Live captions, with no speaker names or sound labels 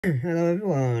Hello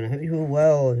everyone, I hope you're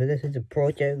well. So this is a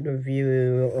project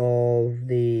review of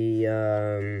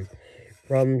the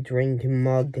rum drinking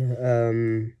mug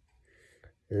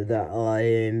that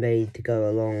I made to go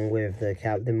along with the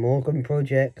Captain Morgan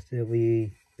project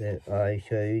that I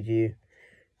showed you.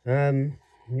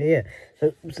 Yeah,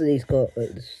 so it's got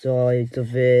like, the sides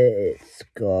of it, it's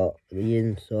got the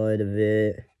inside of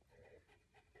it,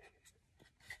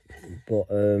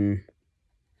 bottom,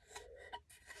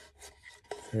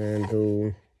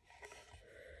 handle.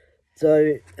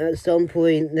 So, at some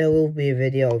point, there will be a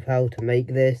video of how to make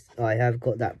this. I have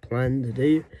got that plan to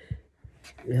do.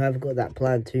 We have got that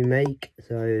plan to make,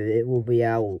 so it will be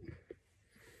out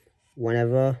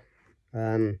whenever.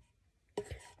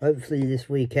 Hopefully this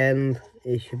weekend,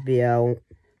 it should be out.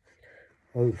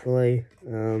 Hopefully,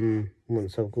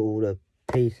 once I've got all the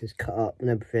pieces cut up and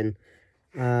everything.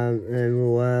 And then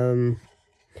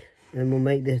we'll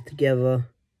make this together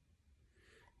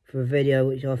for a video,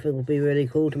 which I think will be really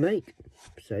cool to make.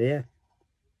 So, yeah.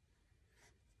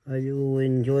 Hope you all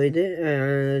enjoyed it,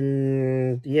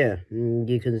 and yeah,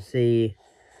 you can see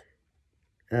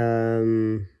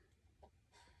the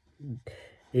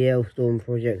Hailstorm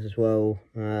project as well.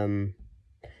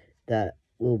 That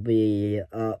will be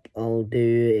up. I'll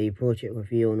do a project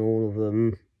review on all of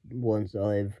them once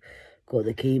I've got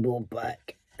the keyboard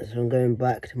back. So I'm going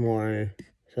back tomorrow,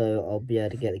 so I'll be able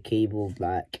to get the keyboard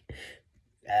back,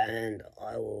 and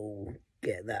I will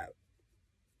get that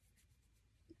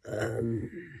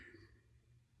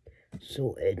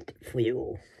sorted for you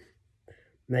all.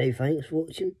 Many thanks for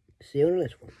watching. See you on the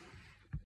next one.